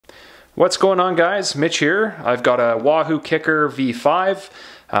What's going on, guys? Mitch here. I've got a Wahoo KICKR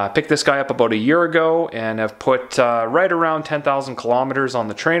V5. Picked this guy up about a year ago and have put right around 10,000 kilometers on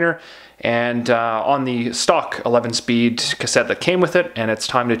the trainer and on the stock 11-speed cassette that came with it, and it's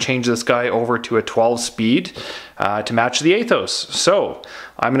time to change this guy over to a 12-speed to match the Athos. So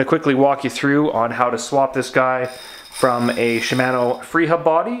I'm going to quickly walk you through on how to swap this guy from a Shimano Freehub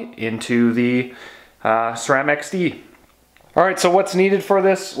body into the Sram XD. Alright, so what's needed for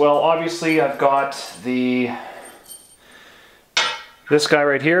this? Well, obviously I've got this guy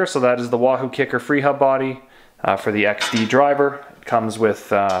right here, so that is the Wahoo KICKR Freehub body for the XD driver. It comes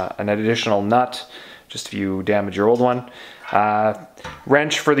with an additional nut, just if you damage your old one.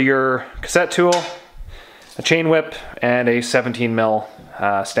 Wrench for your cassette tool, a chain whip, and a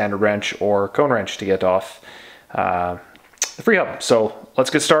 17mm standard wrench or cone wrench to get off the Freehub. So let's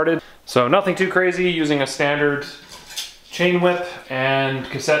get started. So nothing too crazy, using a standard chain whip and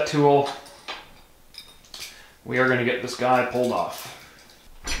cassette tool, we are going to get this guy pulled off.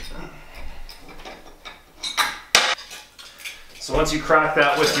 So once you crack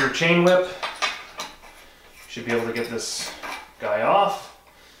that with your chain whip, you should be able to get this guy off.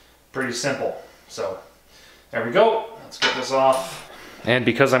 Pretty simple. So there we go. Let's get this off. And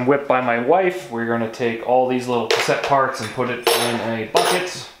because I'm whipped by my wife, we're going to take all these little cassette parts and put it in a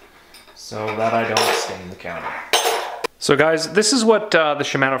bucket so that I don't stain the counter. So guys, this is what the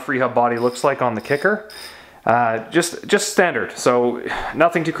Shimano Freehub body looks like on the KICKR. Just standard, so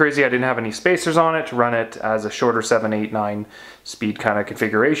nothing too crazy. I didn't have any spacers on it to run it as a shorter 7, 8, 9 speed kind of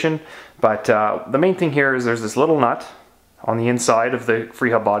configuration. But the main thing here is there's this little nut on the inside of the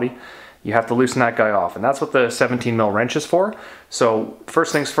Freehub body. You have to loosen that guy off, and that's what the 17mm wrench is for. So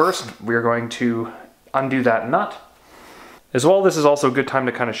first things first, we're going to undo that nut. As well, this is also a good time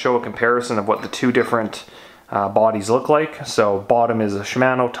to kind of show a comparison of what the two different bodies look like. So bottom is a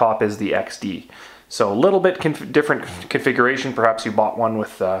Shimano, top is the XD. So a little bit different configuration. Perhaps you bought one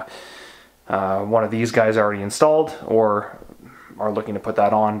with one of these guys already installed or are looking to put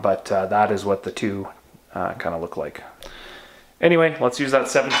that on, but that is what the two kind of look like. Anyway, let's use that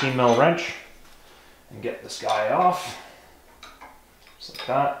 17mm wrench and get this guy off, just like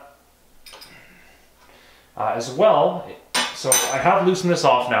that. As well, so I have loosened this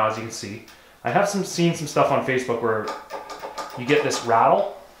off now, as you can see. I have seen some stuff on Facebook where you get this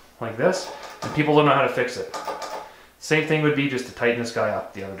rattle, like this, and people don't know how to fix it. Same thing would be just to tighten this guy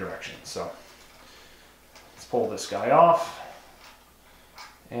up the other direction. So let's pull this guy off.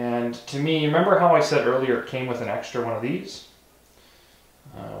 And to me, remember how I said earlier it came with an extra one of these?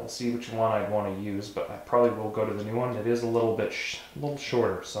 We'll see which one I'd want to use, but I probably will go to the new one. It is a little bit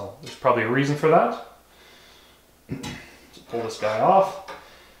shorter, so there's probably a reason for that. So pull this guy off.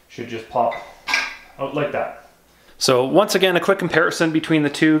 Should just pop out like that. So once again, a quick comparison between the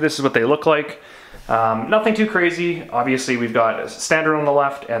two. This is what they look like. Nothing too crazy. Obviously, we've got a standard on the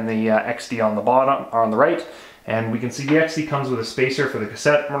left and the XD on the bottom, or on the right. And we can see the XD comes with a spacer for the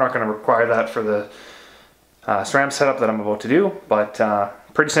cassette. We're not going to require that for the SRAM setup that I'm about to do, but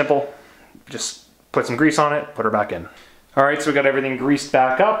pretty simple. Just put some grease on it, put her back in. All right, so we got everything greased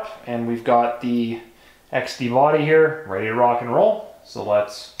back up, and we've got the XD body here, ready to rock and roll. So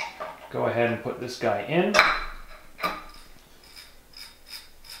let's go ahead and put this guy in.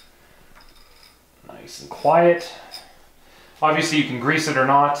 Nice and quiet. Obviously you can grease it or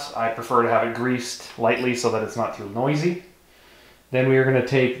not. I prefer to have it greased lightly so that it's not too noisy. Then we are going to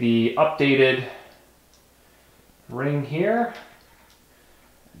take the updated ring here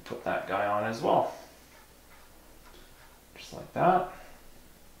and put that guy on as well. Just like that.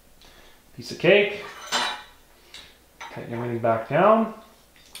 Piece of cake. Tighten everything back down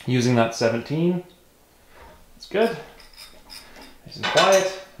using that 17. It's good. Nice and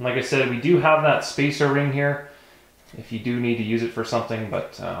quiet. And like I said, we do have that spacer ring here if you do need to use it for something,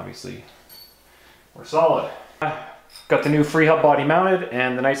 but obviously we're solid. Got the new Freehub body mounted,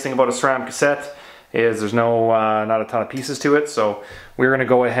 and the nice thing about a SRAM cassette is there's not a ton of pieces to it, so we're going to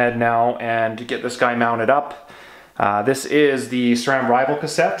go ahead now and get this guy mounted up. This is the SRAM Rival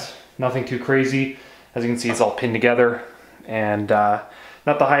cassette. Nothing too crazy. As you can see, it's all pinned together, and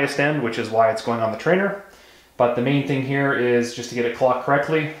not the highest end, which is why it's going on the trainer. But the main thing here is just to get it clocked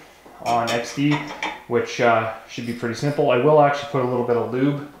correctly on XD, which should be pretty simple. I will actually put a little bit of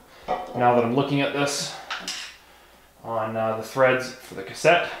lube, now that I'm looking at this, on the threads for the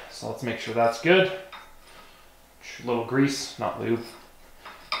cassette. So let's make sure that's good. A little grease, not lube.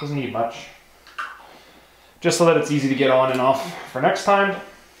 Doesn't need much. Just so that it's easy to get on and off for next time.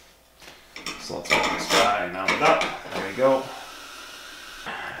 So let's get this guy mounted up. There we go.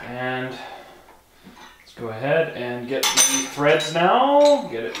 And let's go ahead and get the threads now.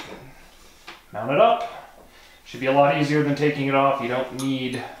 Get it mount it up. Should be a lot easier than taking it off. You don't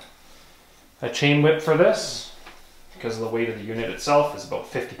need a chain whip for this because the weight of the unit itself is about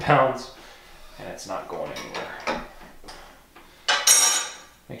 50 pounds and it's not going anywhere.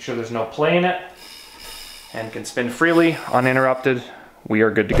 Make sure there's no play in it and can spin freely, uninterrupted. We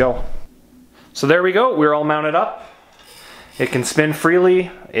are good to go. So there we go, we're all mounted up. It can spin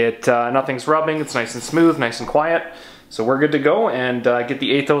freely, nothing's rubbing, it's nice and smooth, nice and quiet. So we're good to go and get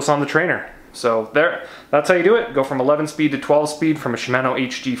the Athos on the trainer. So there, that's how you do it. Go from 11 speed to 12 speed from a Shimano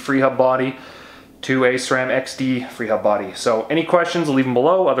HG Freehub body to a Sram XD Freehub body. So any questions, leave them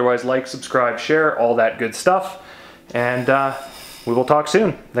below. Otherwise, like, subscribe, share, all that good stuff. And we will talk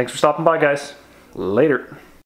soon. Thanks for stopping by, guys. Later.